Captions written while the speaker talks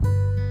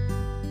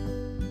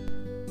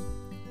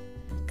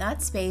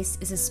God's Space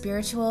is a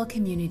spiritual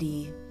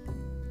community.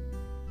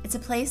 It's a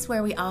place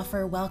where we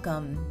offer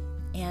welcome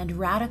and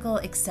radical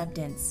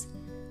acceptance,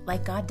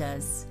 like God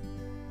does.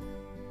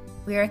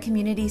 We are a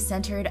community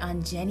centered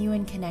on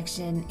genuine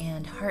connection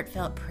and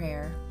heartfelt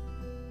prayer.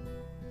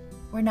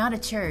 We're not a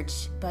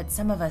church, but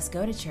some of us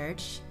go to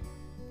church.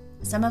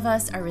 Some of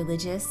us are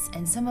religious,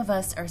 and some of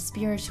us are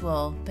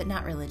spiritual, but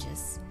not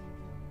religious.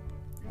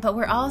 But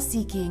we're all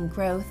seeking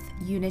growth,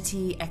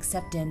 unity,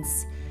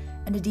 acceptance,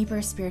 and a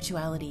deeper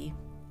spirituality.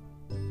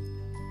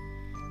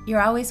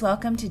 You're always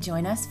welcome to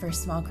join us for a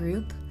small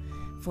group,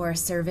 for a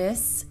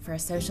service, for a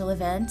social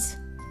event,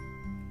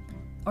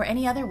 or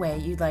any other way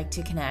you'd like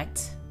to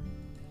connect,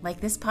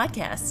 like this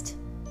podcast.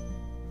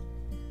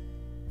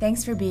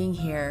 Thanks for being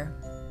here.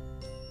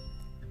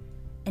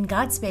 And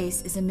God's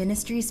Space is a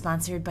ministry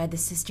sponsored by the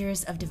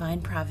Sisters of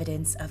Divine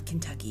Providence of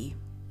Kentucky.